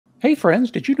Hey friends,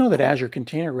 did you know that Azure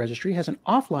Container Registry has an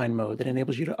offline mode that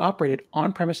enables you to operate it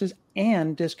on premises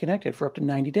and disconnect it for up to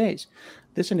 90 days?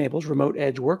 This enables remote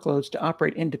edge workloads to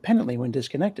operate independently when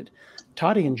disconnected.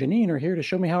 Toddy and Jeanine are here to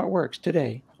show me how it works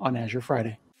today on Azure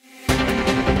Friday.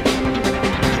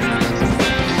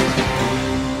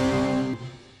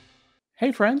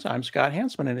 Hey friends, I'm Scott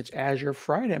Hanselman and it's Azure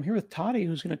Friday. I'm here with Toddy,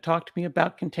 who's going to talk to me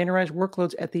about containerized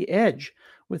workloads at the edge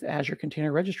with Azure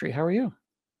Container Registry. How are you?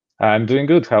 I'm doing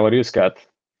good. How are you, Scott?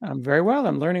 I'm very well.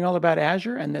 I'm learning all about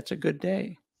Azure, and that's a good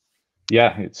day.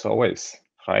 Yeah, it's always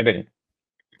Friday.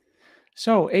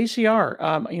 So ACR,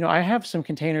 I have some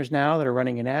containers now that are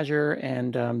running in Azure,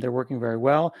 and they're working very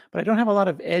well, but I don't have a lot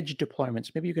of edge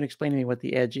deployments. Maybe you can explain to me what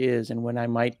the edge is and when I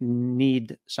might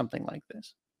need something like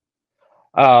this.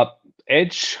 Uh,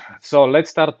 Edge. So let's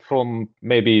start from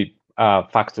maybe a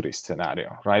factory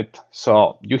scenario, right?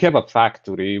 So you have a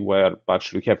factory where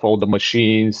actually you have all the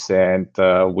machines, and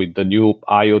with the new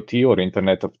IoT or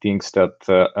Internet of Things that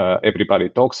everybody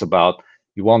talks about,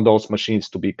 you want those machines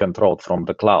to be controlled from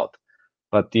the cloud.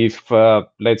 But if,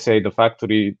 let's say, the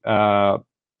factory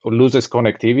loses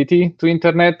connectivity to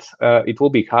internet, it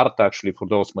will be hard actually for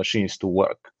those machines to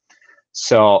work.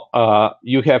 So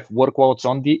you have workloads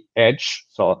on the edge,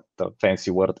 so the fancy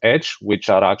word edge, which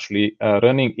are actually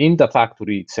running in the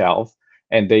factory itself,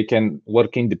 and they can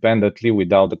work independently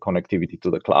without the connectivity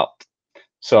to the cloud.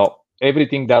 So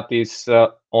everything that is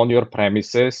on your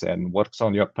premises and works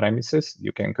on your premises,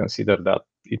 you can consider that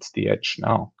it's the edge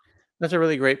now. That's a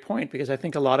really great point because I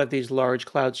think a lot of these large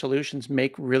cloud solutions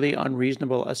make really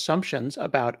unreasonable assumptions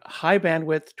about high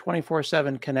bandwidth,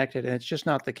 24/7 connected, and it's just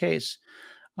not the case.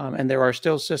 And there are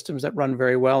still systems that run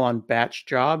very well on batch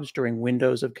jobs during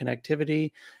windows of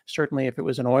connectivity. Certainly, if it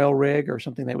was an oil rig or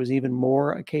something that was even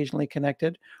more occasionally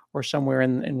connected, or somewhere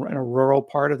in a rural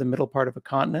part of the middle part of a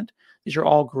continent, these are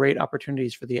all great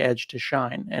opportunities for the edge to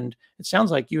shine. And it sounds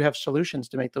like you have solutions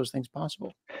to make those things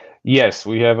possible. Yes,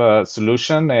 we have a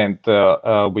solution, and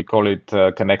we call it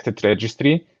connected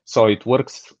registry. So it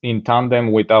works in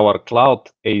tandem with our cloud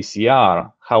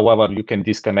ACR. However, you can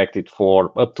disconnect it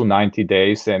for up to 90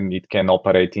 days, and it can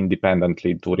operate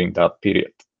independently during that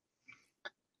period.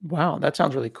 Wow, that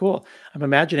sounds really cool. I'm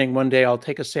imagining one day I'll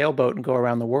take a sailboat and go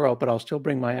around the world, but I'll still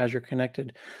bring my Azure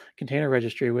Connected Container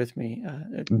Registry with me.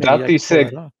 Maybe That I could is pull a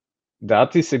that off.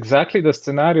 That is exactly the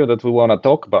scenario that we want to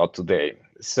talk about today.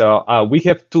 So we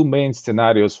have two main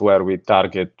scenarios where we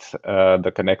target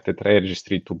the connected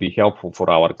registry to be helpful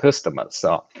for our customers.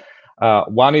 So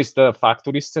one is the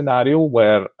factory scenario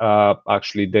where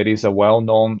actually there is a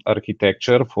well-known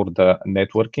architecture for the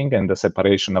networking and the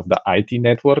separation of the IT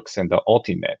networks and the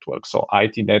OT networks. So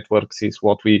IT networks is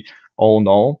what we all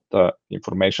know, the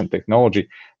information technology.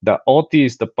 The OT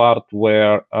is the part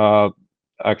where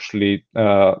actually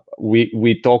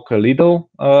we talk a little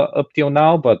up till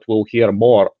now, but we'll hear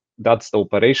more. That's the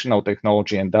operational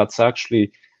technology, and that's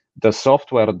actually the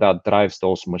software that drives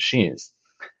those machines.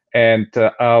 And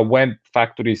when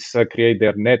factories create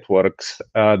their networks,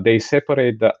 they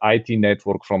separate the IT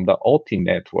network from the OT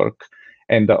network,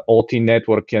 and the OT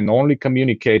network can only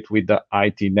communicate with the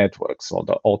IT network. So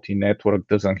the OT network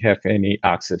doesn't have any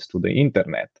access to the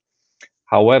internet.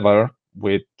 However,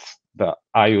 with the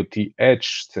IoT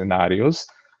Edge scenarios,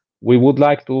 we would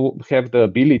like to have the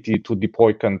ability to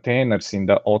deploy containers in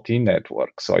the OT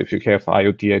network. So if you have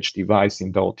IoT Edge device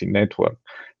in the OT network,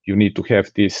 you need to have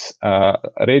this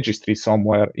registry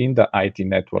somewhere in the IT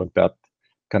network that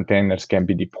containers can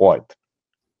be deployed.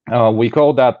 We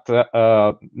call that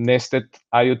nested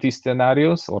IoT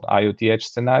scenarios or IoT Edge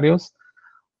scenarios.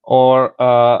 Or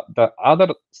the other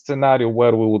scenario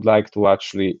where we would like to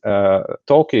actually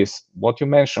talk is what you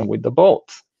mentioned with the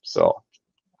boat. So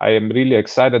I am really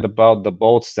excited about the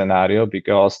boat scenario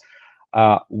because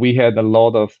we had a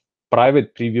lot of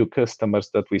private preview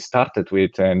customers that we started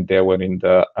with, and they were in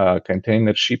the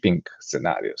container shipping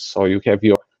scenarios. So you have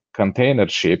your container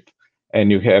ship,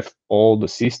 and you have all the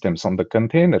systems on the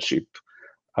container ship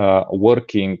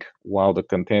working while the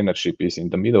container ship is in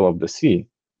the middle of the sea.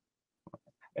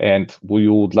 And we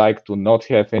would like to not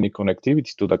have any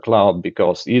connectivity to the cloud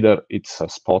because either it's a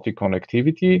spotty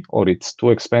connectivity or it's too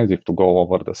expensive to go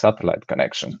over the satellite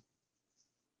connection.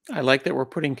 I like that we're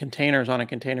putting containers on a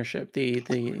container ship. The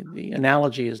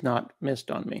analogy is not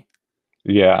missed on me.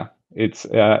 Yeah, it's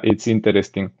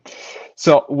interesting.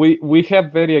 So we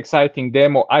have very exciting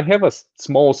demo. I have a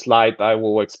small slide. I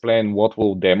will explain what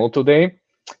we'll demo today.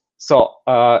 So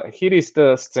here is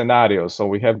the scenario. So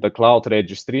we have the cloud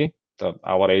registry,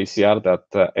 our ACR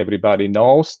that everybody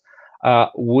knows.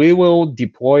 We will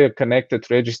deploy a connected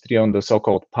registry on the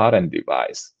so-called parent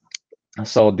device.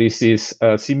 So this is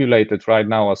simulated right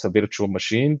now as a virtual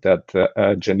machine that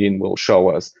Jeanine will show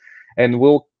us. And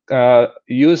we'll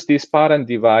use this parent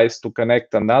device to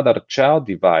connect another child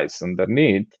device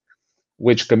underneath,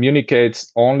 which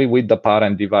communicates only with the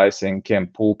parent device and can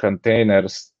pull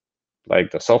containers,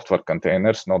 like the software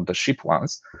containers, not the ship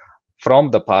ones, from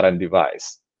the parent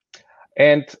device.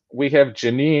 And we have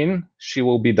Jeanine. She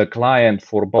will be the client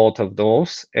for both of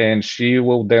those, and she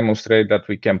will demonstrate that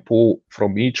we can pull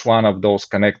from each one of those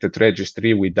connected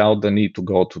registry without the need to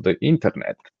go to the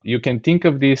internet. You can think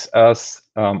of this as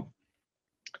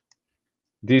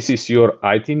this is your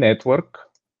IT network,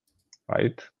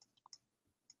 right?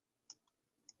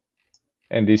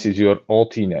 And this is your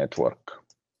OT network.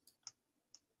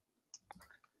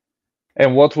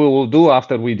 And what we will do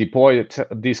after we deploy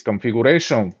this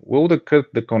configuration, we'll cut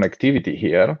the connectivity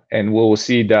here, and we'll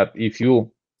see that if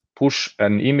you push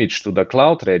an image to the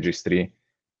cloud registry,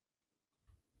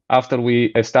 after we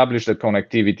establish the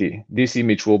connectivity, this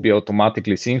image will be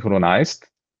automatically synchronized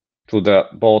to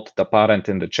both the parent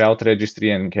and the child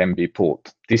registry and can be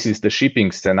pulled. This is the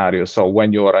shipping scenario. So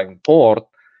when you are in port,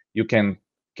 you can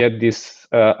get this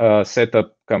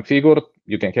setup configured.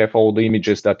 You can have all the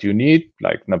images that you need,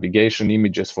 like navigation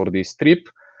images for this trip.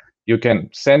 You can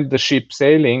send the ship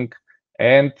sailing,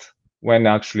 and when it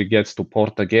actually gets to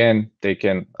port again, they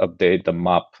can update the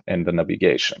map and the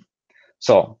navigation.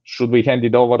 So should we hand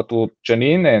it over to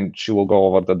Jeanine, and she will go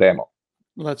over the demo?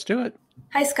 Let's do it.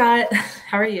 Hi, Scott.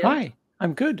 How are you? Hi,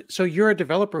 I'm good. So you're a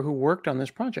developer who worked on this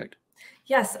project.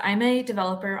 Yes, I'm a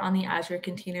developer on the Azure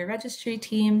Container Registry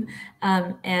team.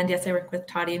 And yes, I work with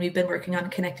Toddy, and we've been working on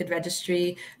Connected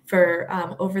Registry for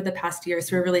over the past year.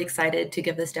 So we're really excited to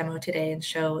give this demo today and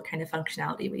show what kind of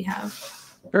functionality we have.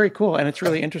 Very cool. And it's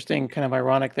really interesting, kind of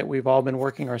ironic that we've all been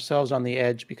working ourselves on the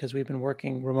edge because we've been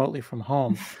working remotely from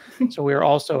home. So we're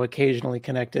also occasionally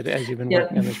connected as you've been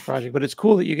working on this project. But it's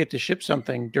cool that you get to ship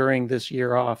something during this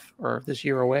year off or this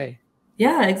year away.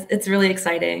 Yeah, it's really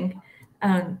exciting.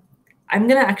 I'm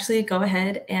going to actually go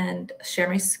ahead and share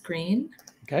my screen.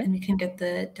 Okay. And we can get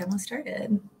the demo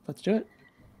started. Let's do it.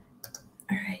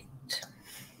 All right.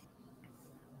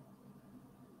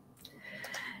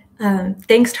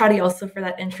 Thanks, Toddy, also for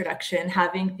that introduction.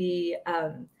 Having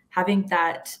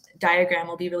that diagram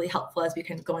will be really helpful as we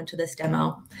can go into this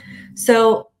demo.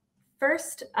 So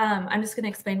first, I'm just going to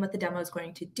explain what the demo is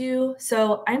going to do.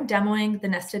 So I'm demoing the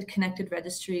nested connected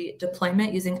registry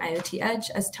deployment using IoT Edge,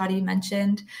 as Toddy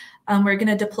mentioned. We're going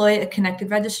to deploy a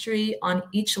connected registry on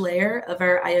each layer of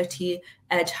our IoT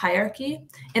Edge hierarchy.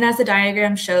 And as the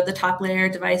diagram showed, the top layer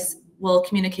device will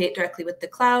communicate directly with the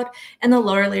cloud, and the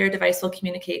lower layer device will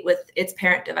communicate with its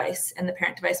parent device, and the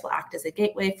parent device will act as a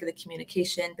gateway for the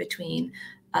communication between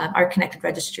our connected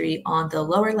registry on the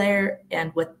lower layer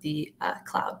and with the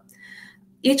cloud.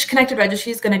 Each connected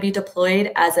registry is going to be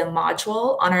deployed as a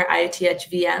module on our IoT Edge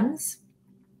VMs.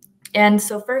 And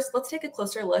so first, let's take a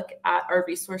closer look at our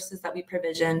resources that we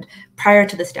provisioned prior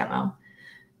to this demo.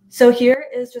 So here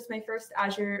is just my first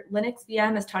Azure Linux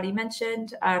VM, as Toddy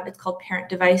mentioned. It's called parent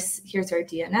device. Here's our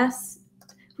DNS.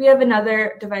 We have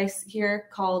another device here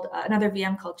called, another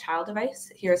VM called child device.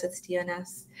 Here's its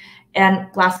DNS. And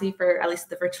lastly, for at least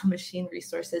the virtual machine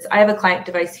resources, I have a client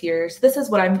device here. So this is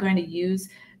what I'm going to use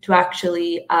to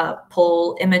actually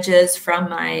pull images from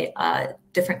my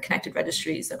different connected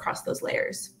registries across those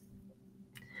layers.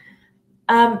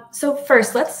 So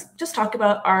first, let's just talk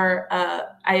about our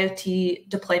IoT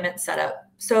deployment setup.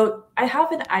 So I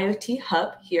have an IoT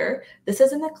hub here. This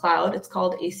is in the cloud. It's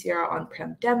called ACR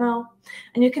on-prem demo.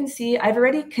 And you can see I've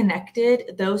already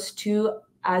connected those two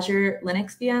Azure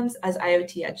Linux VMs as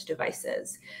IoT Edge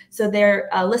devices. So they're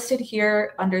listed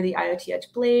here under the IoT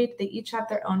Edge blade. They each have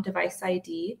their own device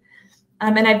ID.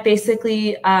 And I've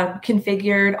basically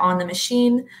configured on the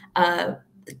machine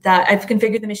that I've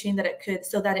configured the machine that it could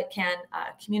so that it can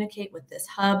communicate with this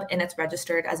hub, and it's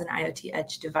registered as an IoT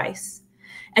Edge device.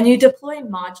 And you deploy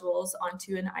modules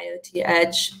onto an IoT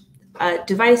Edge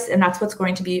device, and that's what's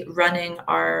going to be running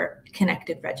our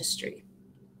connected registry.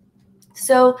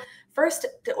 So first,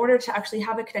 in order to actually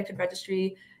have a connected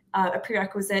registry, a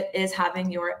prerequisite is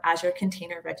having your Azure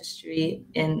Container Registry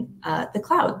in the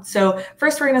cloud. So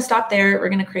first, we're going to stop there. We're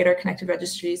going to create our connected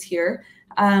registries here.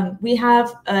 We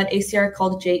have an ACR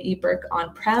called Burke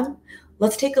on-prem.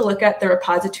 Let's take a look at the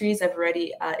repositories I've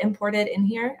already imported in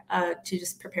here to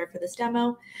just prepare for this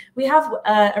demo. We have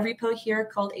a repo here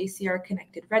called ACR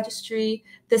Connected Registry.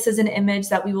 This is an image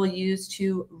that we will use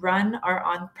to run our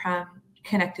on-prem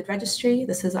connected registry.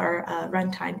 This is our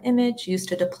runtime image used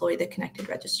to deploy the connected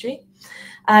registry.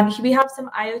 We have some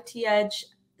IoT Edge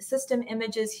system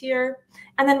images here.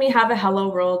 And then we have a Hello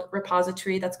World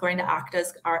repository that's going to act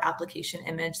as our application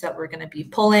image that we're going to be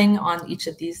pulling on each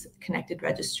of these connected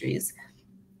registries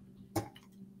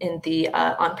in the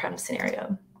on-prem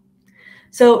scenario.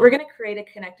 So we're going to create a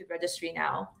connected registry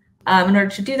now. In order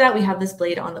to do that, we have this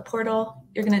blade on the portal.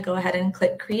 You're going to go ahead and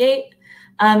click create.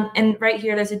 And right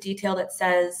here, there's a detail that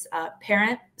says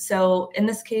parent. So in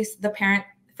this case, the parent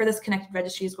for this connected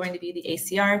registry is going to be the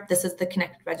ACR. This is the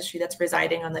connected registry that's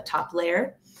residing on the top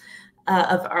layer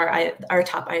of our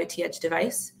top IoT Edge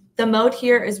device. The mode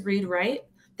here is read-write.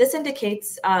 This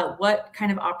indicates what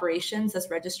kind of operations this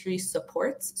registry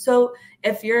supports. So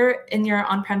if you're in your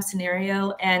on-prem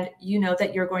scenario and you know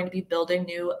that you're going to be building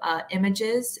new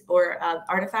images or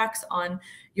artifacts on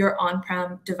your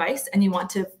on-prem device and you want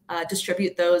to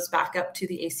distribute those back up to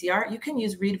the ACR, you can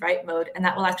use read-write mode, and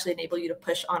that will actually enable you to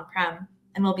push on-prem,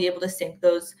 and we'll be able to sync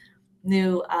those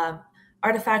new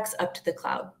artifacts up to the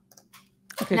cloud.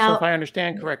 Okay, now, so if I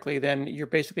understand correctly, then you're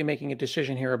basically making a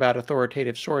decision here about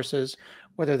authoritative sources,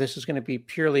 whether this is going to be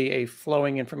purely a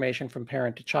flowing information from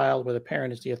parent to child, where the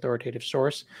parent is the authoritative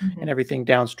source and everything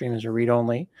downstream is a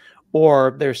read-only,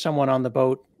 or there's someone on the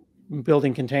boat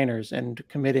building containers and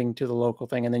committing to the local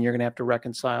thing, and then you're going to have to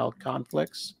reconcile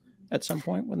conflicts at some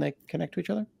point when they connect to each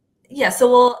other? Yeah,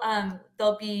 so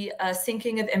there'll be a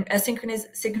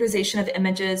synchronization of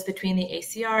images between the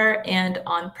ACR and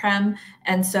on-prem.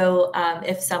 And so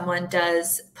if someone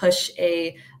does push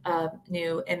a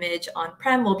new image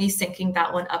on-prem, we'll be syncing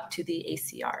that one up to the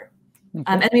ACR. Okay.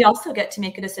 And we also get to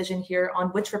make a decision here on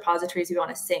which repositories we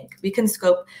want to sync. We can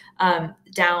scope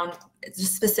down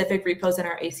just specific repos in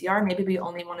our ACR. Maybe we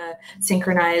only want to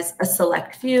synchronize a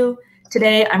select few.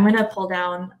 Today, I'm going to pull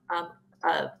down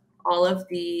all of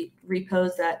the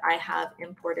repos that I have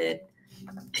imported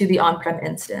to the on-prem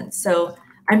instance. So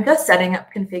I'm just setting up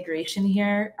configuration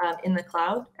here in the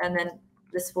cloud, and then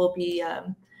this will be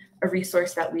a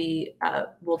resource that we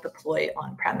will deploy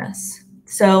on premise.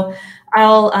 So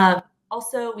I'll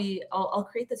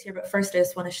create this here, but first I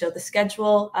just want to show the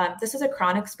schedule. This is a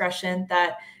cron expression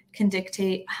that can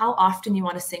dictate how often you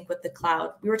want to sync with the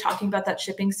cloud. We were talking about that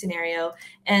shipping scenario,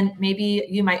 and maybe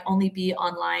you might only be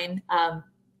online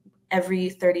every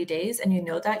 30 days, and you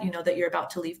know that you're about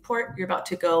to leave port, you're about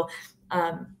to go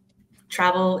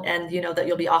travel, and you know that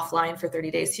you'll be offline for 30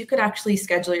 days. So you could actually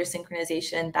schedule your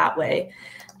synchronization that way.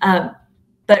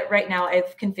 But right now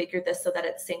I've configured this so that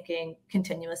it's syncing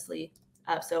continuously.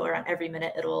 So around every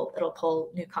minute, it'll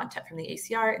pull new content from the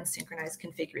ACR and synchronize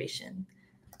configuration.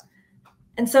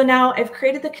 And so now I've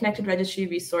created the connected registry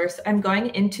resource. I'm going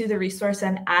into the resource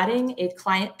and adding a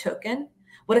client token.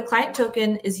 What a client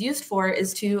token is used for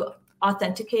is to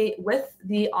authenticate with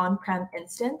the on-prem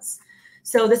instance.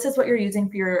 So this is what you're using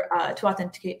for your to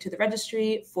authenticate to the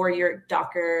registry for your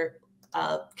Docker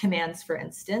commands, for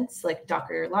instance, like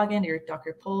Docker login, or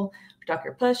Docker pull, or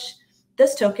Docker push.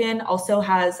 This token also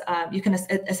has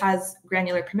it has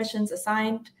granular permissions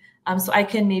assigned. So I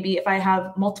can maybe, if I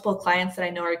have multiple clients that I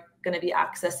know are going to be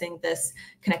accessing this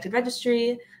connected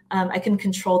registry, I can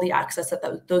control the access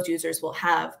that those users will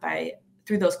have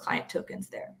through those client tokens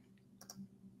there.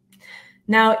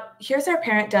 Now, here's our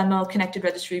parent demo connected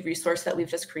registry resource that we've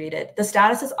just created. The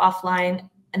status is offline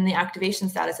and the activation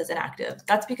status is inactive.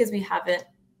 That's because we haven't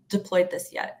deployed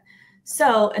this yet.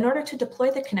 So in order to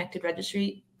deploy the connected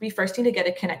registry, we first need to get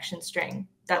a connection string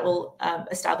that will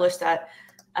establish that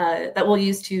we'll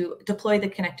use to deploy the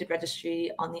connected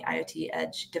registry on the IoT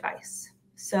Edge device.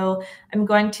 So I'm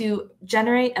going to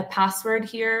generate a password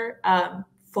here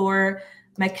for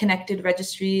my connected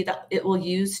registry that it will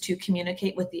use to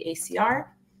communicate with the ACR.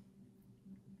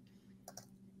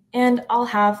 And I'll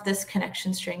have this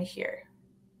connection string here.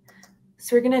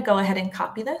 So we're going to go ahead and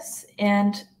copy this.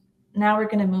 And now we're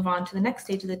going to move on to the next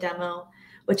stage of the demo,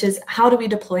 which is how do we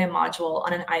deploy a module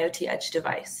on an IoT Edge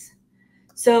device?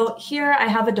 So here I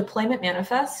have a deployment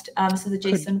manifest. This is a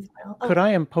JSON file. Could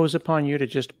I impose upon you to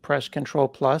just press Control+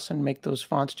 and make those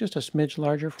fonts just a smidge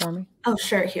larger for me? Oh,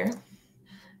 sure, here.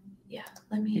 Yeah,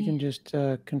 let me. You can just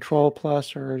Control+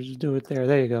 or just do it there.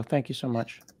 There you go. Thank you so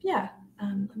much. Yeah,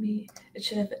 it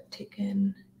should have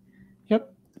taken.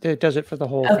 Yep, it does it for the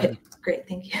whole thing. Okay, great,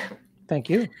 thank you. Thank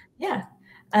you. Yeah.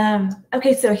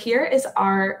 Okay, so here is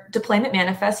our deployment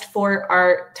manifest for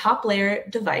our top layer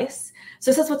device.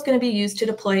 So this is what's going to be used to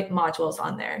deploy modules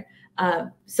on there.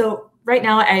 So right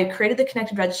now I created the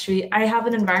connected registry. I have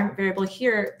an environment variable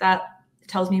here that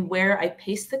tells me where I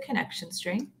paste the connection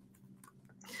string.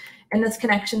 And this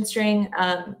connection string,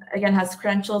 again, has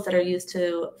credentials that are used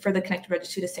for the connected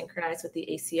registry to synchronize with the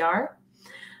ACR.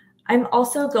 I'm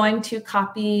also going to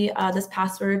copy this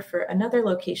password for another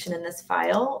location in this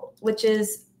file, which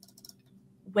is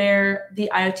where the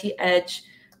IoT Edge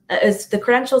is the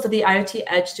credentials of the IoT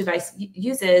Edge device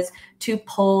uses to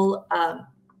pull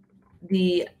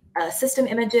the system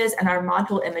images and our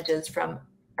module images from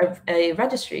a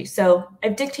registry. So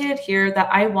I've dictated here that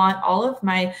I want all of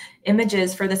my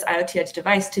images for this IoT Edge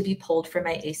device to be pulled from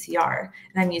my ACR.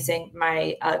 And I'm using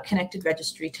my connected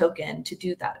registry token to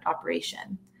do that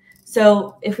operation.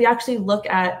 So if we actually look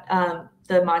at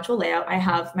the module layout, I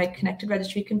have my connected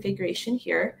registry configuration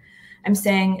here. I'm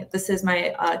saying this is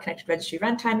my connected registry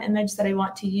runtime image that I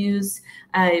want to use.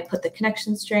 I put the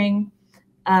connection string.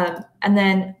 And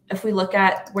then if we look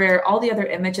at where all the other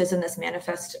images in this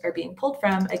manifest are being pulled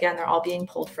from, again, they're all being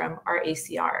pulled from our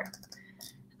ACR.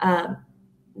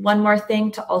 One more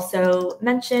thing to also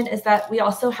mention is that we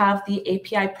also have the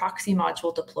API proxy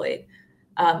module deployed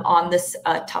on this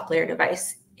top layer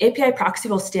device. API proxy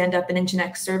will stand up an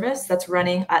Nginx service that's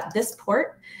running at this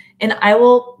port, and I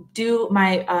will do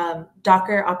my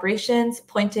Docker operations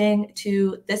pointing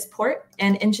to this port,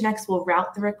 and Nginx will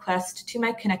route the request to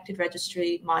my connected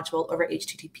registry module over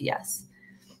HTTPS.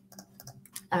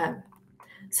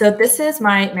 So this is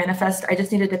my manifest. I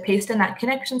just needed to paste in that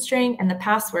connection string and the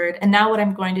password. And now what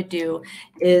I'm going to do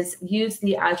is use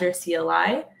the Azure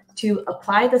CLI to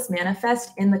apply this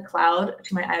manifest in the cloud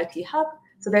to my IoT hub.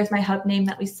 So there's my hub name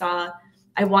that we saw.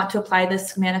 I want to apply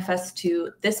this manifest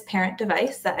to this parent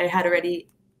device that I had already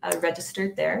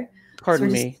registered there.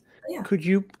 Pardon me. Yeah. Could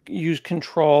you use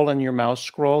control and your mouse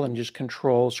scroll and just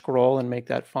control scroll and make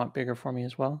that font bigger for me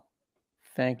as well?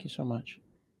 Thank you so much.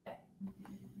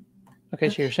 Okay,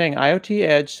 so you're saying IoT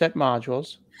Edge set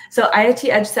modules. So IoT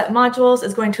Edge set modules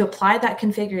is going to apply that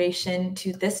configuration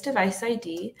to this device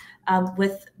ID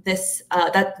with this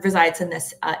that resides in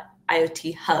this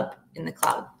IoT hub in the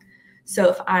cloud. So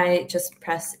if I just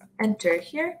press enter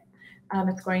here,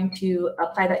 it's going to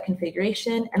apply that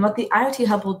configuration. And what the IoT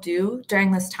hub will do during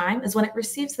this time is when it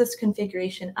receives this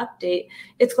configuration update,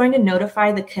 it's going to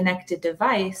notify the connected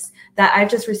device that I've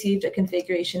just received a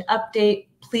configuration update.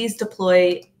 Please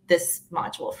deploy this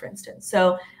module, for instance.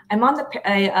 So I'm on the,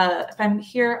 if I'm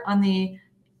here on the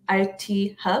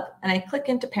IoT hub and I click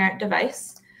into parent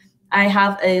device, I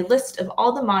have a list of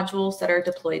all the modules that are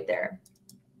deployed there.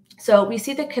 So we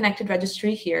see the connected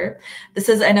registry here. This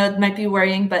is, I know it might be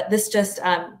worrying, but this just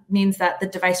means that the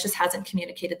device just hasn't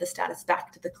communicated the status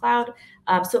back to the cloud.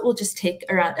 So it will just take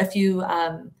around a few,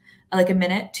 like a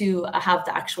minute to have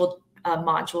the actual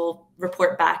module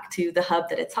report back to the hub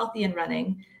that it's healthy and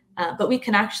running. But we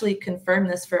can actually confirm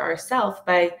this for ourselves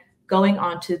by going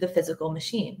onto the physical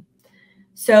machine.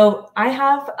 So I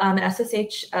have an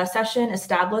SSH session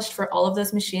established for all of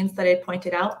those machines that I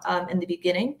pointed out in the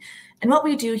beginning. And what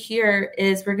we do here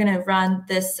is we're going to run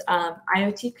this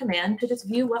IoT command to just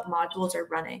view what modules are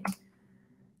running.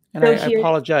 And so I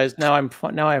apologize. Now I'm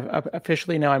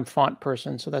officially font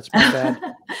person, so that's my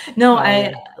bad. No,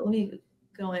 let me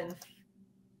go in.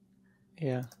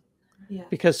 Yeah. Yeah.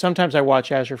 Because sometimes I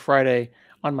watch Azure Friday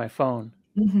on my phone.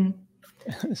 Mm-hmm.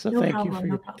 So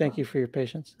thank you for your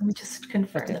patience. Let me just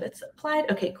confirm that it's applied.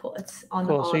 Okay, cool. It's on.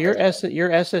 Cool. So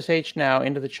you're SSH now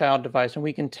into the child device, and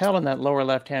we can tell in that lower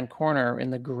left-hand corner in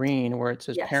the green where it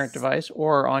says parent device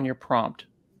or on your prompt.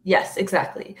 Yes,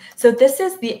 exactly. So this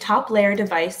is the top layer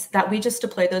device that we just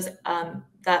deployed those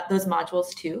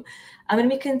modules to. And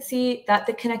we can see that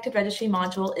the connected registry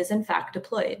module is in fact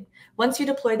deployed. Once you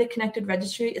deploy the connected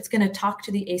registry, it's going to talk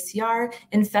to the ACR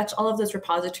and fetch all of those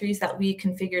repositories that we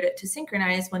configured it to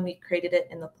synchronize when we created it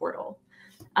in the portal.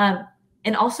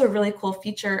 And also a really cool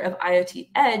feature of IoT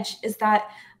Edge is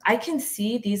that I can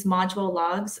see these module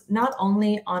logs not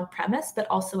only on premise, but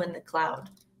also in the cloud.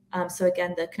 So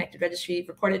again, the connected registry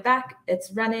reported back,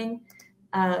 it's running.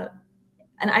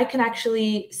 And I can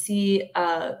actually see,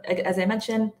 as I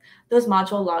mentioned, those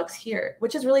module logs here,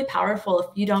 which is really powerful. If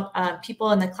you don't,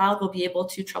 people in the cloud will be able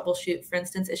to troubleshoot, for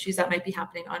instance, issues that might be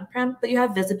happening on-prem, but you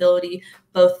have visibility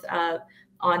both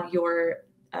on your,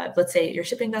 let's say, your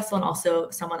shipping vessel and also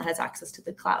someone that has access to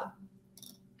the cloud.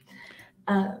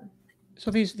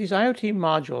 So these IoT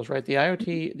modules, right? The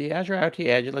Azure IoT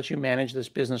Edge, it lets you manage this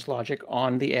business logic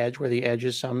on the edge, where the edge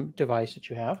is some device that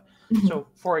you have. Mm-hmm. So,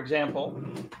 for example,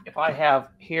 if I have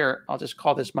here, I'll just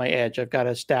call this my edge. I've got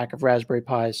a stack of Raspberry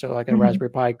Pis, so like a Raspberry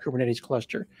Pi Kubernetes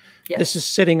cluster. Yes. This is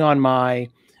sitting on my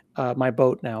my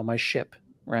boat now, my ship,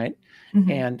 right?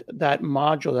 Mm-hmm. And that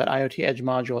module, that IoT Edge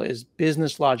module, is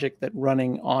business logic that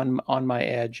running on my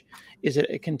edge. Is it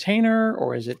a container,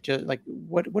 or is it just like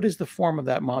what is the form of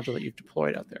that module that you've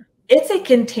deployed out there? It's a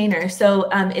container. So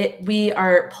we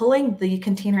are pulling the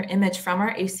container image from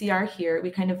our ACR here.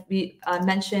 We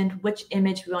mentioned which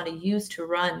image we want to use to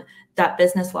run that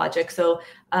business logic. So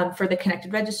for the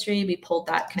connected registry, we pulled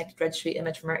that connected registry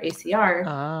image from our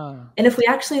ACR. And if we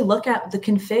actually look at the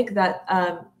config that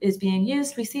is being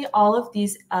used, we see all of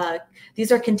these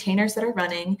are containers that are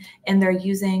running, and they're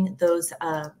using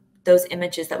those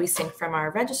images that we sync from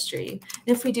our registry.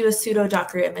 And if we do a sudo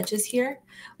docker images here,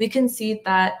 we can see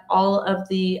that all of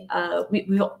the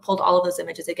we pulled all of those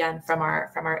images again from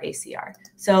our ACR.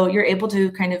 So you're able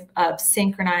to kind of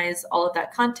synchronize all of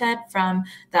that content from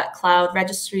that cloud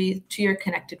registry to your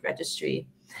connected registry.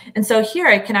 And so here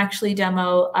I can actually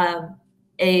demo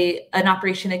an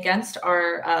operation against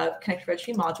our connected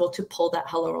registry module to pull that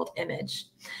hello world image.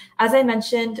 As I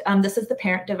mentioned, this is the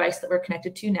parent device that we're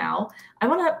connected to now. I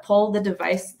want to pull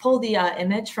the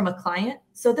image from a client.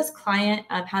 So this client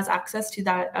has access to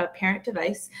that parent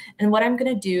device. And what I'm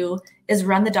going to do is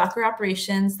run the Docker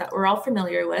operations that we're all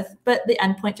familiar with, but the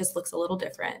endpoint just looks a little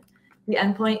different. The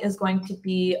endpoint is going to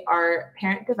be our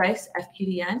parent device,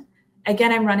 FQDN.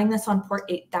 Again, I'm running this on port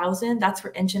 8000. That's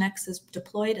where Nginx is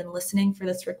deployed and listening for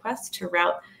this request to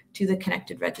route to the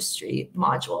connected registry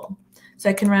module. So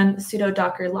I can run sudo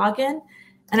docker login,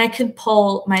 and I can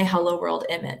pull my hello world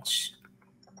image.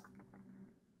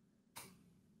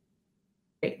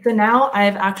 Great. So now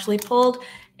I've actually pulled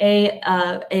a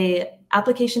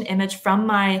application image from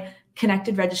my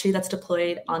connected registry that's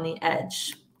deployed on the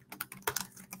edge.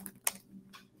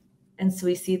 And so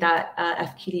we see that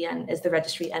FQDN is the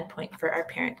registry endpoint for our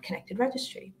parent connected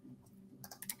registry.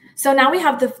 So now we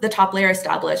have the top layer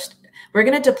established. We're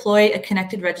going to deploy a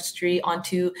connected registry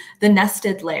onto the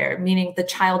nested layer, meaning the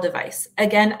child device.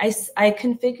 Again, I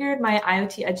configured my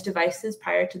IoT Edge devices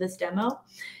prior to this demo.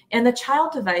 And the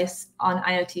child device on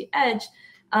IoT Edge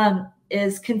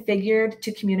is configured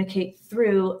to communicate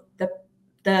through the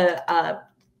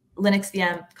Linux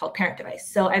VM called parent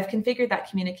device. So I've configured that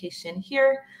communication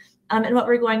here. And what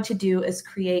we're going to do is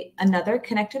create another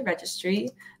connected registry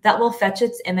that will fetch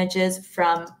its images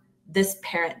from this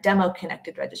parent demo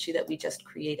connected registry that we just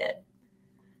created.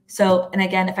 So, and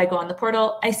again, if I go on the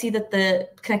portal, I see that the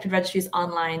connected registry is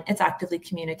online. It's actively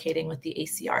communicating with the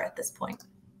ACR at this point.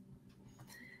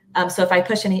 So if I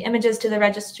push any images to the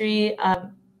registry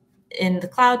in the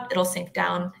cloud, it'll sync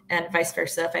down, and vice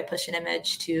versa. If I push an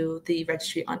image to the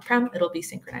registry on-prem, it'll be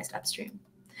synchronized upstream.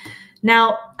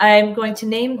 Now, I'm going to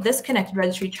name this connected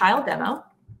registry child demo.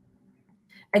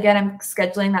 Again, I'm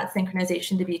scheduling that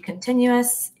synchronization to be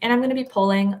continuous, and I'm going to be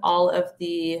pulling all of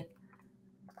the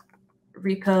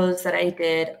repos that I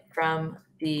did from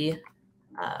the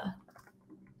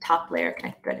top layer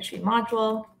connected registry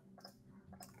module.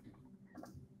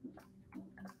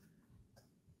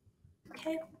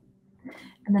 Okay,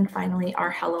 and then finally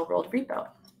our hello world repo.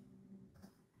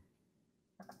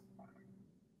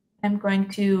 I'm going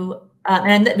to,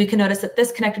 and we can notice that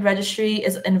this connected registry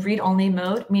is in read-only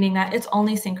mode, meaning that it's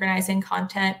only synchronizing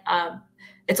content.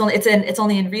 It's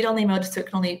only in read-only mode, so it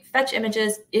can only fetch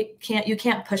images. You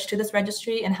can't push to this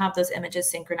registry and have those images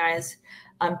synchronized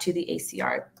to the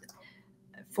ACR.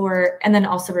 And then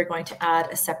also we're going to add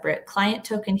a separate client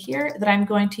token here that I'm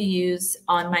going to use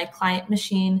on my client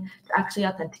machine to actually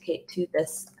authenticate to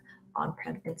this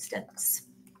on-prem instance.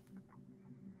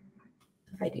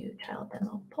 If I do child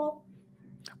demo pull.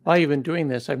 While you've been doing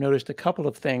this, I've noticed a couple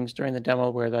of things during the demo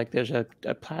where like there's a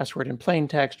password in plain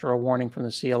text or a warning from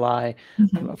the CLI.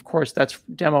 Mm-hmm. Of course, that's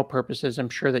for demo purposes. I'm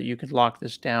sure that you could lock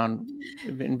this down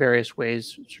in various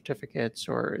ways, certificates,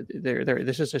 or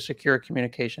this is a secure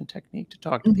communication technique to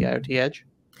talk to the IoT Edge.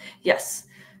 Yes,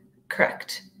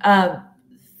 correct.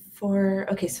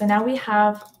 Okay, so now we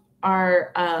have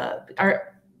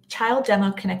our child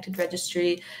demo connected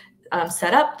registry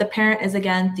set up. The parent is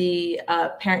again the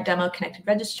parent demo connected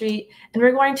registry, and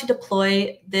we're going to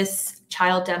deploy this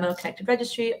child demo connected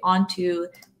registry onto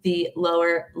the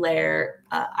lower layer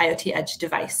IoT Edge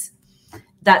device.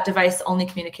 That device only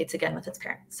communicates again with its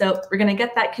parent. So we're going to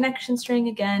get that connection string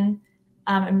again.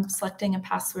 I'm selecting a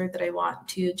password that I want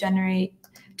to generate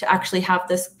to actually have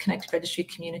this connected registry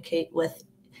communicate with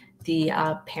the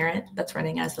parent that's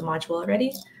running as the module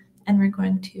already. And we're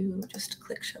going to just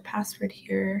click show password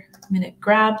here. I'm going to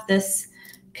grab this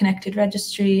connected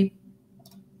registry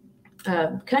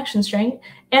connection string,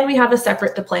 and we have a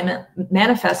separate deployment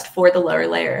manifest for the lower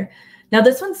layer. Now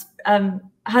this one's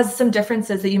has some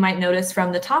differences that you might notice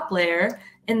from the top layer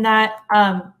in that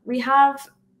we have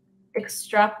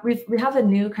a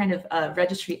new kind of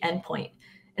registry endpoint.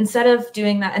 instead of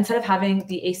doing that, instead of having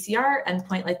the ACR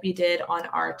endpoint like we did on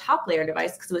our top layer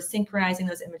device, because it was synchronizing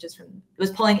those images it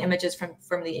was pulling images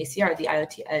from the ACR, the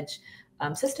IoT Edge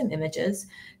system images,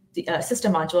 the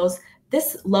system modules,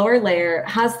 this lower layer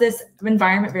has this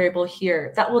environment variable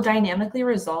here that will dynamically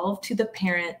resolve to the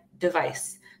parent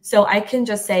device. So I can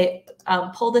just say,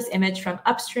 pull this image from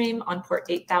upstream on port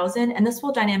 8000, and this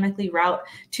will dynamically route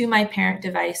to my parent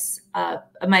device,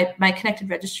 my connected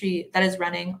registry that is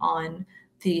running on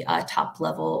the top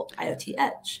level IoT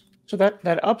Edge. So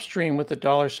that upstream with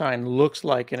the $sign looks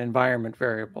like an environment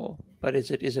variable, but is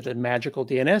it a magical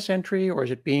DNS entry, or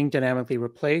is it being dynamically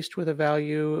replaced with a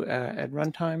value at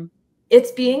runtime?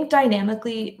 It's being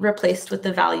dynamically replaced with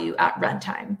the value at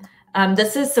runtime.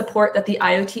 This is support that the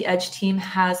IoT Edge team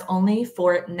has only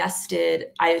for nested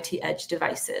IoT Edge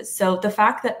devices. So the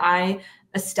fact that I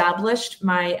established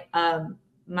my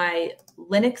my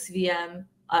Linux VM,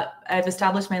 I've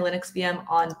established my Linux VM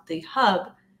on the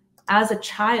hub as a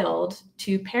child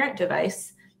to parent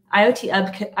device,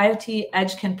 IoT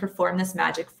Edge can perform this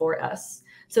magic for us.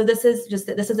 So this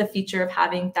is a feature of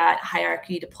having that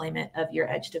hierarchy deployment of your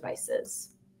edge devices.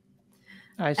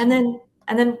 And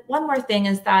then one more thing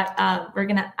is that we're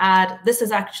going to add, this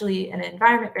is actually an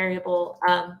environment variable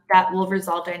that will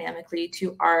resolve dynamically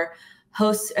to our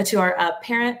host, to our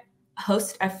parent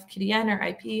host FQDN or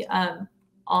IP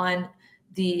on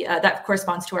the that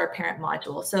corresponds to our parent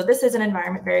module. So this is an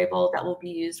environment variable that will be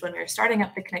used when we're starting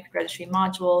up the connected registry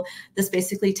module. This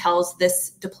basically tells this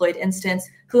deployed instance,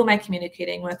 who am I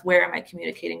communicating with, where am I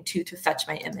communicating to fetch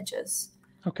my images.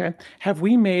 Okay. Have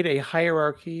we made a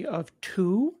hierarchy of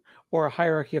 2 or a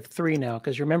hierarchy of 3 now?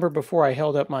 Because remember before I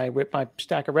held up my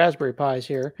stack of Raspberry Pis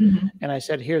here, and I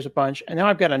said, here's a bunch. And now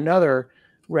I've got another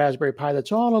Raspberry Pi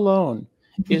that's all alone.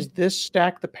 Is this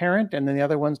stack the parent and then the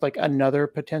other one's like another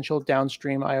potential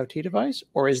downstream IoT device,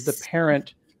 or is the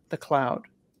parent the cloud?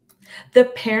 The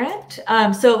parent,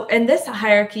 so in this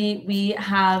hierarchy, we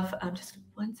have, just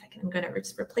one second, I'm going to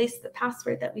just replace the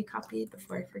password that we copied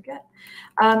before I forget.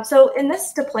 So in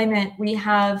this deployment, we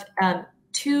have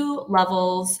 2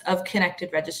 levels of connected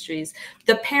registries.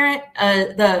 The parent,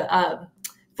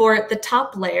 for the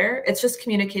top layer, it's just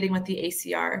communicating with the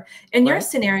ACR. In your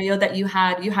scenario that you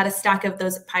had a stack of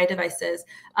those Pi devices.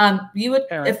 You would,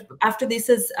 if after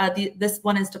this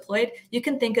one is deployed, you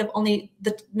can think of only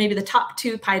maybe the top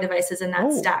 2 Pi devices in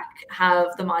that stack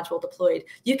have the module deployed.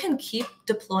 You can keep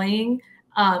deploying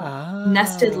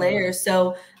nested layers.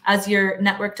 So as your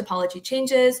network topology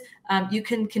changes, you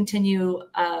can continue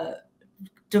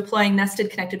deploying nested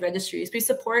connected registries. We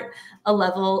support a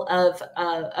level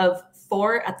of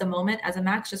 4 at the moment as a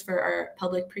max, just for our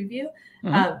public preview.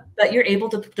 But you're able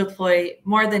to deploy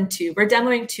more than 2. We're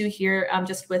demoing 2 here,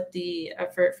 just with the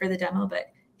for the demo.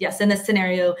 But yes, in this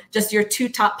scenario, just your 2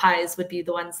 top Pis would be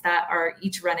the ones that are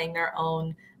each running their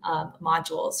own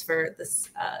modules for this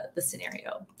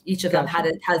scenario. Each of them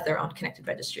has their own connected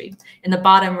registry. And the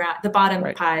bottom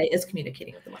Pi is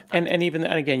communicating with the one. And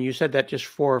again, you said that just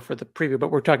for the preview,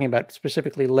 but we're talking about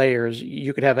specifically layers.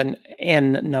 You could have an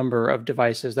N number of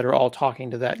devices that are all talking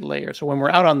to that layer. So when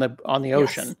we're out on the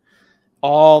ocean,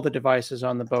 all the devices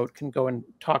on the boat can go and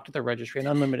talk to the registry, an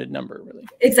unlimited number, really.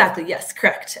 Exactly. Yes,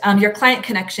 correct. Your client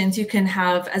connections, you can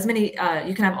have as many,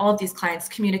 you can have all of these clients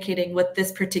communicating with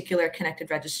this particular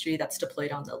connected registry that's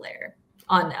deployed on the layer,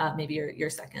 on maybe your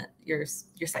second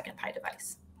Pi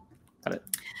device. Got it.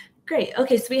 Great.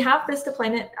 Okay, so we have this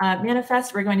deployment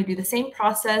manifest. We're going to do the same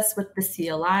process with the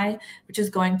CLI, which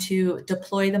is going to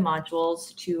deploy the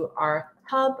modules to our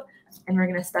hub, and we're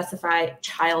going to specify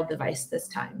child device this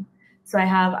time. So I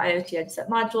have IoT Edge set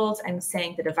modules. I'm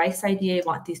saying the device ID I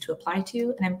want these to apply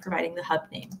to, and I'm providing the hub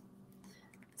name.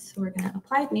 So we're going to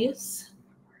apply these.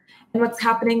 And what's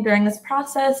happening during this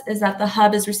process is that the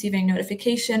hub is receiving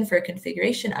notification for a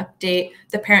configuration update.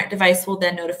 The parent device will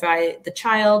then notify the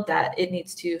child that it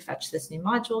needs to fetch this new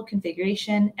module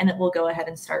configuration, and it will go ahead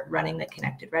and start running the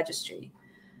connected registry.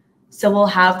 So we'll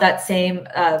have that same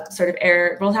sort of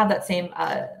error. We'll have that same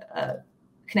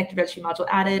connected registry module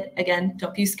added. Again,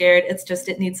 don't be scared. It's just,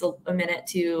 it needs a minute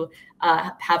to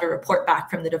have a report back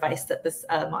from the device that this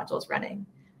module is running.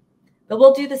 But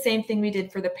we'll do the same thing we did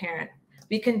for the parent.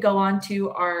 We can go on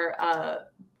to our,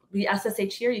 we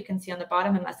SSH here. You can see on the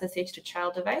bottom, I'm SSH to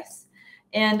child device.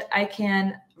 And I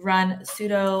can run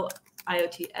sudo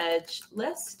IoT Edge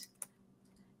list.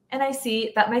 And I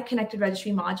see that my connected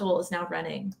registry module is now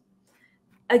running.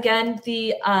 Again,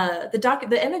 the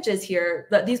images here,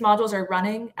 these modules are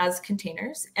running as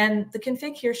containers, and the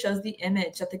config here shows the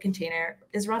image that the container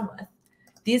is run with.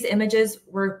 these images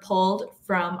were pulled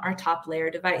from our top layer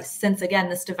device. Since again,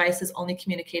 this device is only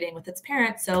communicating with its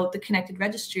parent, so the connected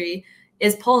registry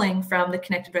is pulling from the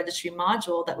connected registry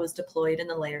module that was deployed in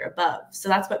the layer above. So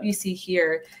that's what you see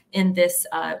here in this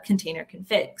container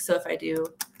config. So if I do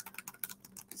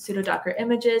sudo docker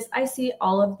images, I see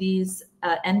all of these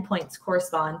endpoints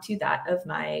correspond to that of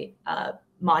my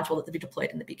module that will be deployed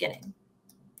in the beginning.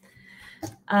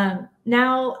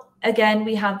 Now, again,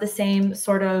 we have the same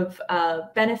sort of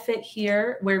benefit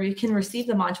here where we can receive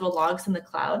the module logs in the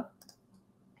cloud.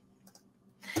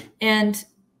 And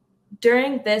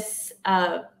during this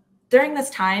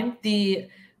time,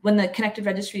 when the connected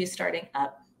registry is starting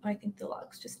up, I think the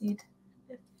logs just need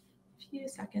a few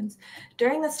seconds.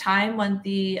 During this time, when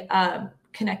the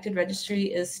connected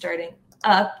registry is starting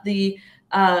up,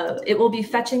 it will be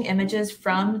fetching images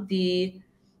from the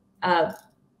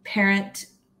parent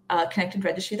connected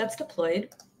registry that's deployed.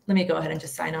 Let me go ahead and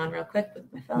just sign on real quick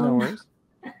with my phone. No worries.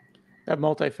 That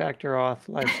multi-factor auth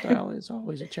lifestyle is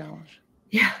always a challenge.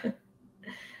 Yeah.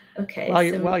 Okay.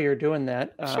 While you're doing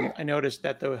that, Sure. I noticed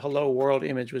that the hello world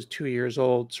image was 2 years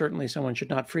old. Certainly someone should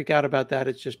not freak out about that.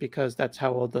 It's just because that's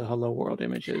how old the hello world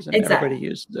image is, and everybody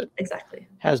uses it. Exactly.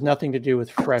 Has nothing to do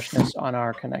with freshness on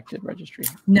our connected registry.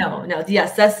 No.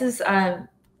 Yes, this is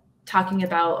talking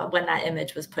about when that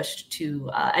image was pushed to,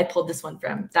 I pulled this one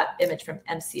from that image from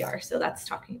MCR. So that's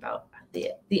talking about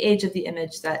the age of the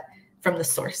image from the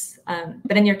source.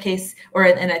 But in your case, or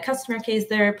in a customer case,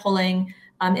 they're pulling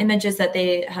images that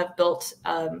they have built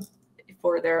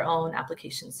for their own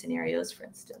application scenarios, for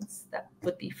instance, that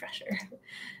would be fresher.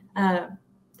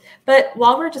 But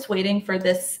while we're just waiting for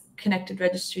this connected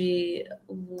registry,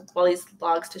 while these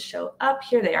logs to show up,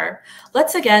 here they are.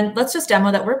 Let's just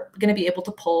demo that we're going to be able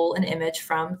to pull an image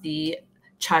from the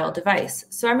child device.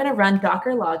 So I'm going to run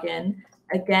docker login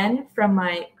again from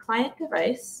my client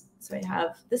device. So I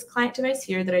have this client device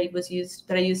here that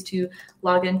I used to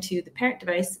log into the parent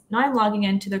device. Now I'm logging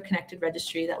into the connected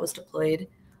registry that was deployed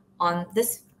on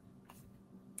this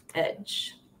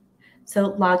edge.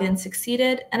 So login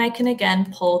succeeded, and I can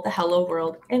again pull the hello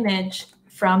world image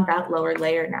from that lower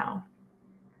layer now.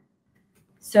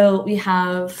 So we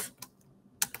have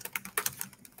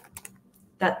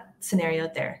that scenario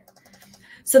there.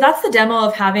 So that's the demo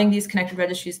of having these connected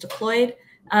registries deployed.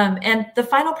 And the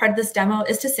final part of this demo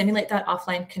is to simulate that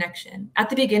offline connection. At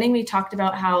the beginning, we talked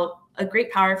about how a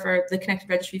great power for the connected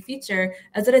registry feature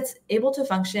is that it's able to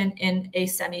function in a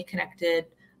semi-connected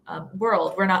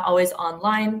world. We're not always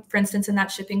online. For instance, in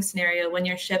that shipping scenario, when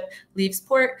your ship leaves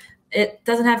port, it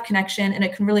doesn't have connection, and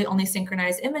it can really only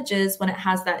synchronize images when it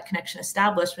has that connection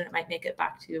established, when it might make it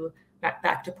back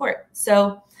to port.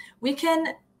 So we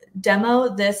can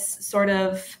demo this sort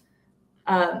of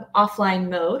offline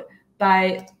mode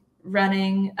by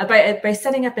running by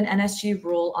setting up an NSG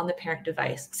rule on the parent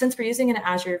device. Since we're using an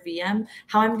Azure VM,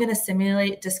 how I'm going to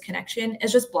simulate disconnection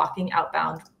is just blocking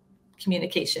outbound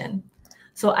communication.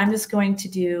 So I'm just going to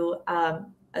do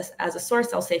as a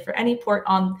source, I'll say for any port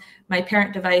on my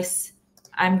parent device,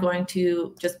 I'm going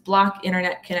to just block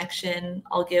internet connection.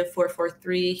 I'll give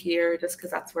 443 here just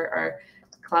because that's where our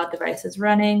cloud device is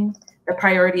running. The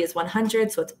priority is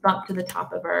 100, so it's bumped to the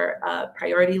top of our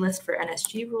priority list for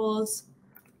NSG rules.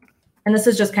 And this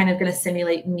is just kind of going to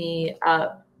simulate me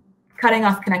cutting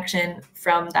off connection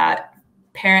from that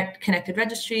parent connected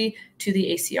registry to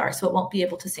the ACR, so it won't be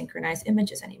able to synchronize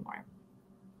images anymore.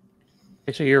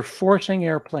 Okay, so you're forcing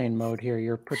airplane mode here.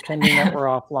 You're pretending that we're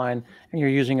offline, and you're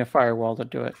using a firewall to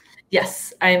do it.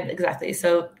 Yes, exactly.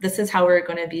 So this is how we're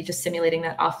going to be just simulating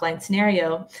that offline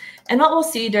scenario. And what we'll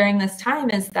see during this time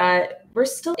is that we're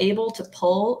still able to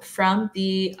pull from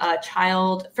the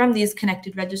from these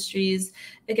connected registries.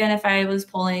 Again, if I was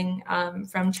pulling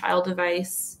from child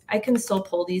device, I can still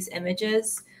pull these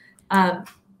images. But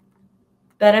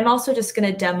I'm also just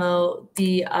going to demo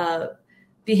the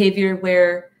behavior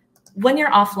where when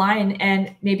you're offline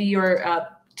and maybe your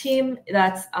team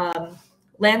that's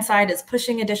landside is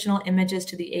pushing additional images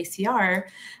to the ACR,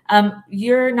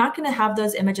 you're not going to have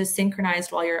those images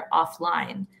synchronized while you're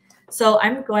offline. So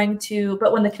I'm going to,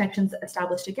 but when the connection's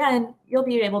established again, you'll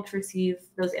be able to receive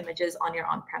those images on your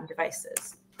on-prem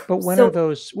devices. But when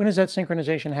is that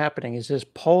synchronization happening? Is this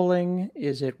polling?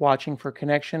 Is it watching for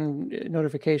connection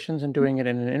notifications and doing it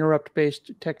in an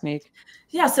interrupt-based technique?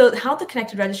 Yeah, so how the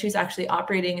connected registry is actually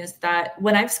operating is that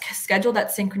when I've scheduled that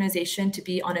synchronization to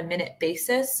be on a minute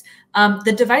basis,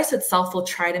 the device itself will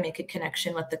try to make a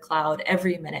connection with the cloud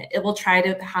every minute. It will try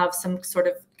to have some sort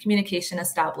of communication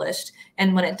established.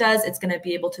 And when it does, it's going to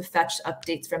be able to fetch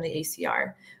updates from the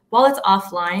ACR. while it's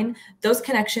offline, those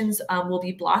connections will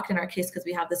be blocked in our case because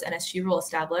we have this NSG rule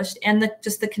established, and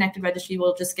just the connected registry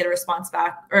will just get a response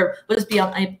back, or will just be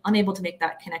unable to make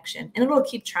that connection, and it'll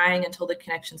keep trying until the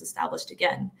connection's established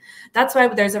again. That's why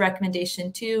there's a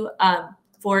recommendation too,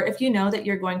 for if you know that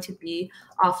you're going to be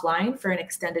offline for an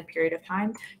extended period of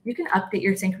time, you can update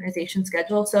your synchronization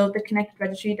schedule so the connected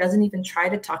registry doesn't even try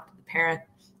to talk to the parent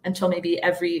until maybe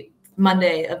every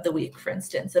Monday of the week, for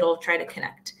instance. It'll try to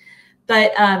connect.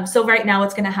 But so right now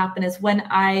what's going to happen is when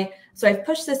I've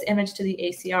pushed this image to the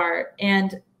ACR,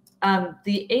 and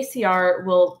the ACR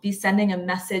will be sending a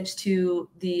message to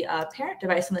the parent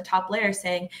device on the top layer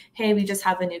saying, hey, we just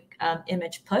have a new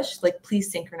image push, like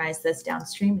please synchronize this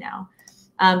downstream now.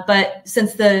 But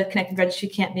since the connected registry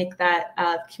can't make that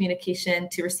communication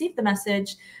to receive the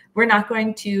message, we're not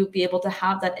going to be able to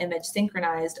have that image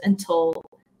synchronized until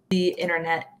the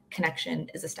internet connection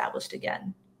is established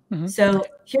again. Mm-hmm. So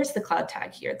here's the cloud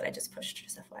tag here that I just pushed,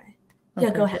 just FYI. Okay. Yeah,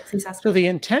 go ahead, please ask. So the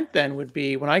intent then would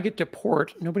be when I get to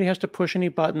port, nobody has to push any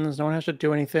buttons, no one has to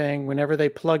do anything. Whenever they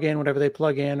plug in, whatever they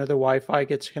plug in, or the Wi-Fi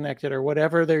gets connected, or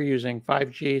whatever they're using,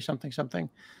 5G, something.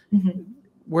 Mm-hmm.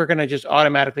 We're going to just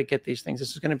automatically get these things.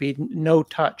 This is going to be no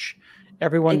touch.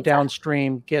 Everyone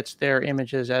downstream gets their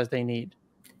images as they need.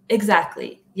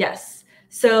 Exactly, yes.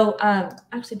 So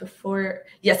actually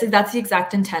yes, that's the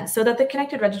exact intent, so that the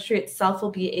connected registry itself will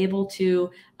be able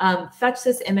to fetch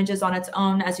this images on its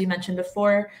own. As you mentioned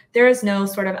before, there is no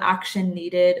sort of action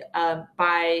needed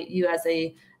by you as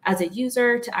a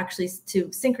user to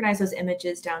synchronize those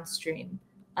images downstream.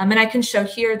 And I can show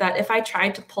here that if I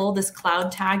tried to pull this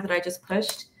cloud tag that I just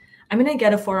pushed, I'm going to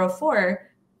get a 404,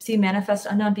 see manifest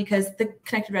unknown, because the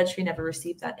connected registry never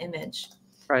received that image,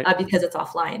 right? Because it's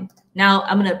offline. Now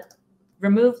I'm going to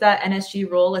remove that NSG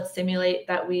rule. Let's simulate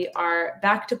that we are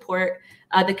back to port.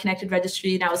 The connected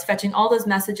registry now is fetching all those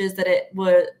messages that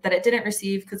it didn't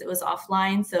receive because it was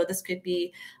offline. So this could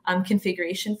be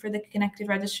configuration for the connected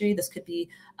registry. This could be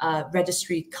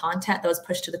registry content that was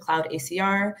pushed to the cloud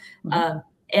ACR. Mm-hmm.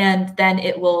 And then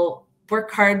it will work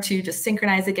hard to just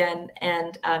synchronize again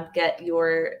and get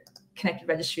your connected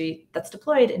registry that's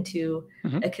deployed into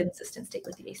a consistent state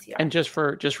with the ACR. And just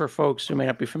for folks who may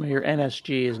not be familiar,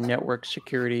 NSG is Network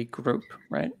Security Group,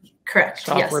 right? Correct.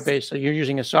 Software-based. Yes. So you're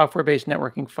using a software-based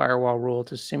networking firewall rule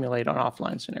to simulate an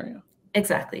offline scenario.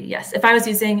 Exactly. Yes. If I was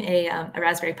using a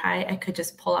Raspberry Pi, I could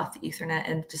just pull off the Ethernet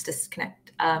and just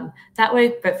disconnect that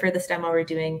way. But for this demo, we're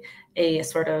doing a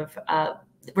sort of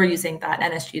we're using that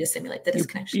NSG to simulate the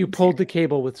disconnection. You pulled the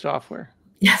cable with software.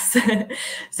 Yes.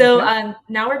 So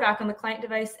now we're back on the client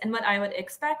device. And what I would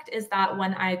expect is that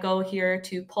when I go here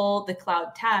to pull the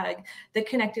cloud tag, the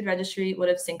connected registry would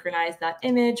have synchronized that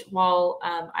image while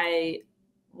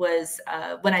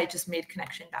when I just made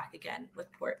connection back again with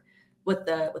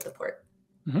the port.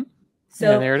 Mm-hmm.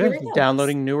 So and there it is,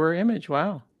 downloading newer image.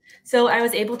 Wow. So I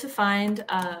was able to find,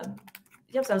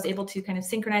 so I was able to kind of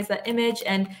synchronize that image,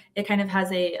 and it kind of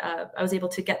has I was able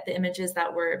to get the images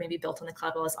that were maybe built on the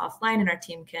cloud while it's offline, and our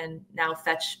team can now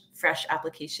fetch fresh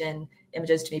application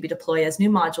images to maybe deploy as new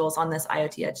modules on this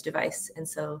IoT Edge device, and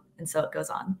so it goes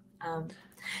on.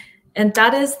 And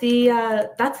that's the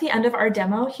end of our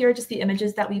demo. Here are just the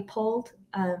images that we pulled,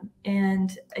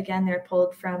 and again, they're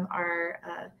pulled from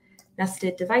our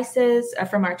nested devices,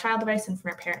 from our child device and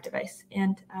from our parent device.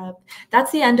 And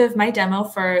that's the end of my demo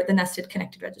for the nested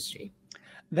connected registry.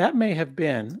 That may have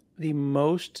been the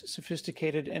most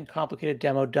sophisticated and complicated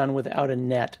demo done without a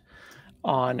net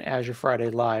on Azure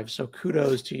Friday Live. So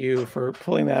kudos to you for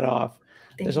pulling that off.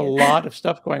 There's a lot of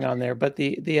stuff going on there, but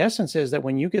the essence is that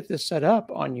when you get this set up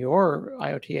on your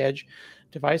IoT Edge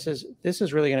devices, this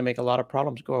is really going to make a lot of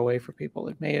problems go away for people.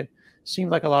 It may have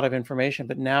seemed like a lot of information,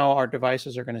 but now our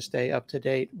devices are going to stay up to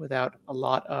date without a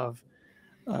lot of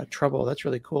trouble. That's a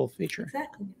really cool feature.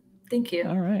 Exactly. Thank you.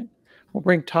 All right. We'll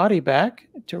bring Toddy back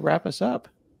to wrap us up.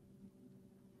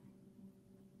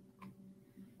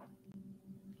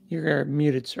 You're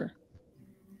muted, sir.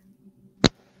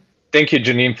 Thank you,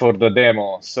 Jeanine, for the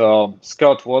demo. So,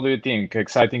 Scott, what do you think?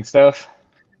 Exciting stuff?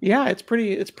 Yeah, it's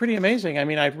pretty amazing. I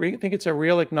mean, I think it's a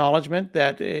real acknowledgement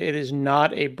that it is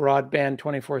not a broadband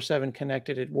 24/7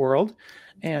 connected world.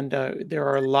 And there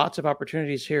are lots of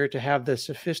opportunities here to have the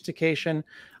sophistication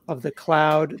of the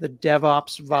cloud, the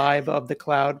DevOps vibe of the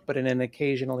cloud, but in an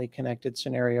occasionally connected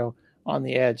scenario on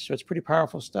the edge. So it's pretty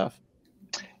powerful stuff.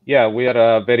 Yeah, we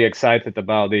are very excited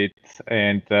about it,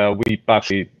 and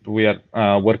we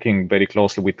are working very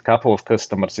closely with a couple of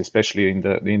customers, especially in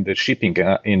the shipping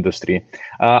industry.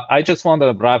 I just want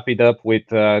to wrap it up with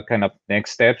kind of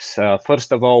next steps.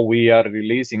 First of all, we are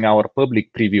releasing our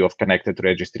public preview of Connected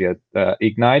Registry at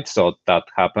Ignite, so that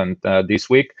happened this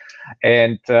week.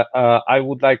 And I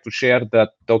would like to share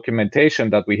that documentation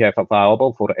that we have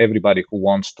available for everybody who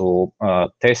wants to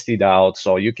test it out.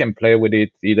 So you can play with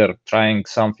it, either trying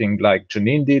something like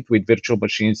Jeanine did with virtual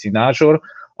machines in Azure,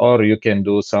 or you can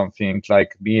do something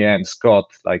like me and Scott,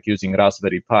 like using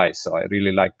Raspberry Pi. So I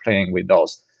really like playing with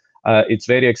those. It's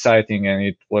very exciting and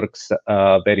it works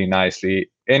very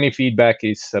nicely. Any feedback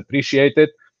is appreciated.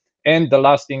 And the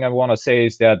last thing I want to say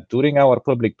is that during our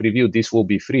public preview, this will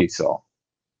be free. So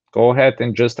go ahead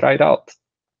and just try it out.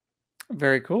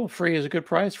 Very cool. Free is a good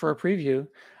price for a preview.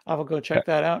 I will go check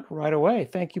that out right away.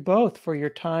 Thank you both for your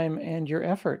time and your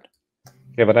effort.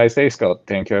 Have a nice day, Scott.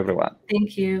 Thank you, everyone.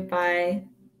 Thank you. Bye.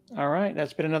 All right.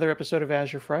 That's been another episode of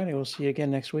Azure Friday. We'll see you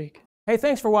again next week. Hey,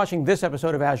 thanks for watching this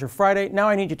episode of Azure Friday. Now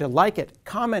I need you to like it,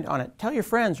 comment on it, tell your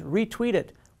friends, retweet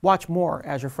it. Watch more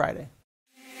Azure Friday.